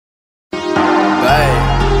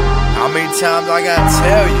many times I gotta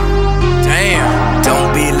tell you? Damn.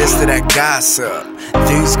 Don't be listening to that gossip.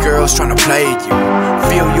 These girls tryna play you.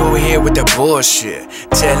 Fill your head with that bullshit,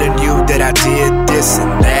 telling you that I did this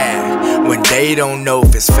and that, when they don't know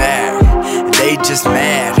if it's fact. They just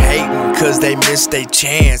mad, hating cause they missed their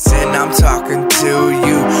chance. And I'm talking to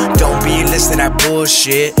you. Don't be listening to that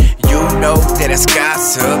bullshit. You know that it's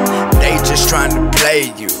gossip. They just trying to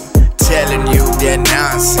play you, telling you their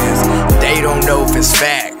nonsense. They don't know if it's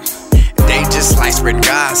fact. They just like spreading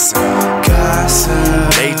gossip.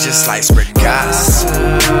 They just like spreading gossip.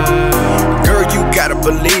 Girl, you gotta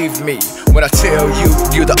believe me when I tell you,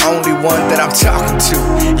 you're the only one that I'm talking to.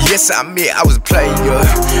 Yes, I admit I was a player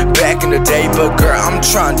back in the day, but girl, I'm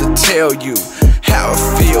trying to tell you how I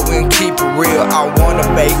feel and keep it real. I wanna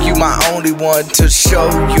make you my only one to show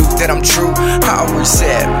you that I'm true. I'll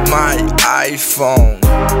reset my iPhone,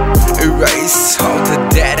 erase all the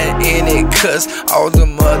data in it, cause all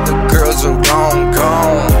them other girls are long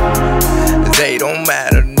gone. They don't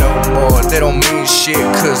matter no more, they don't mean shit,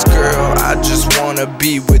 cause girl, I just wanna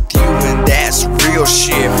be with you, and that's real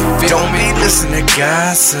shit. Don't be listening to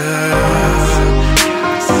gossip.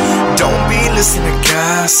 Don't be listening to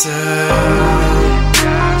gossip.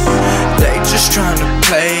 They just tryna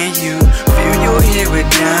play you, fill your head with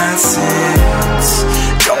nonsense.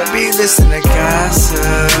 Don't be listening to gossip.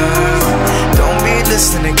 Don't be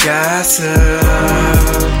listening to gossip.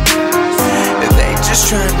 They just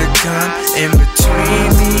tryna come in between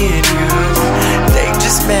me and you. They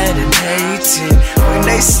just mad and hating when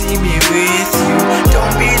they see me with you.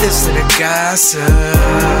 Don't be listening to gossip.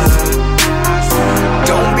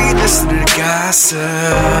 Don't be listening to gossip.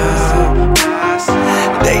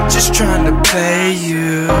 They just trying to play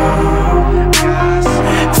you,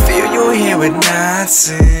 fill your head with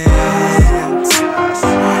nonsense.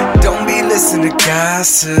 Don't be listening to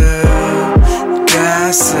gossip.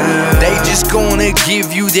 They just gonna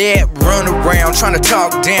give you that runaround, tryna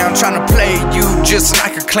talk down, tryna play you just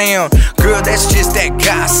like a clown. Girl, that's just that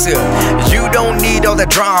gossip. You don't need all that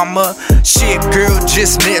drama. Shit, girl,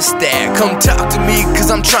 just miss that. Come talk to me,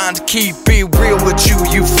 cause I'm trying to keep it real with you.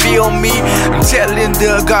 You feel me? I'm telling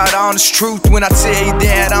the God honest truth when I tell you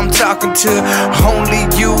that I'm talking to only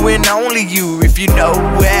you and only you. If you know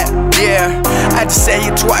that, yeah, I had to say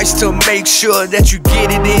it twice to make sure that you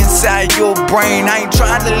get it inside your brain. I ain't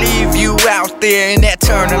trying to leave you out there in that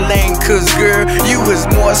turning lane, cause girl, you is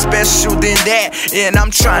more special than that, and I'm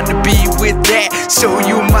trying to be with that. So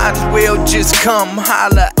you might as well just come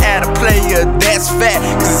holler at a player that's fat,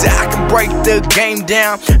 cause I can break the game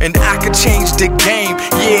down and I can change the game.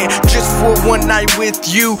 Yeah, just for one night with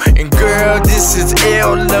you, and girl, this is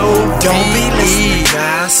L.O.V. Don't be listening to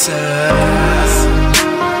gossip.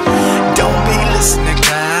 Don't be listening to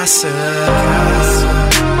gossip.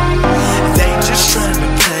 They just tryna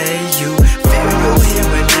play you, fill your head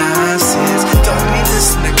with nonsense. Don't be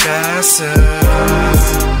listening to gossip.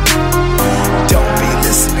 Don't be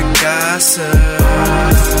listening to gossip.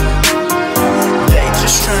 They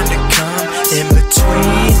just tryna come in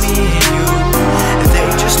between me and you. They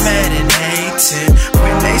just mad and hating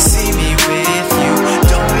when they see me with you.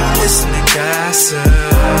 Don't be listening to gossip.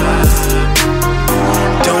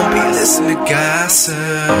 Don't be listening to gossip.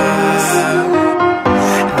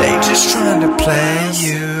 They just trying to play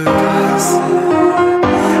you,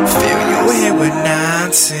 fill your head with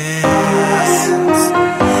nonsense.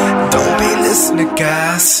 Don't be listening to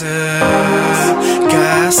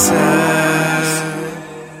gossip.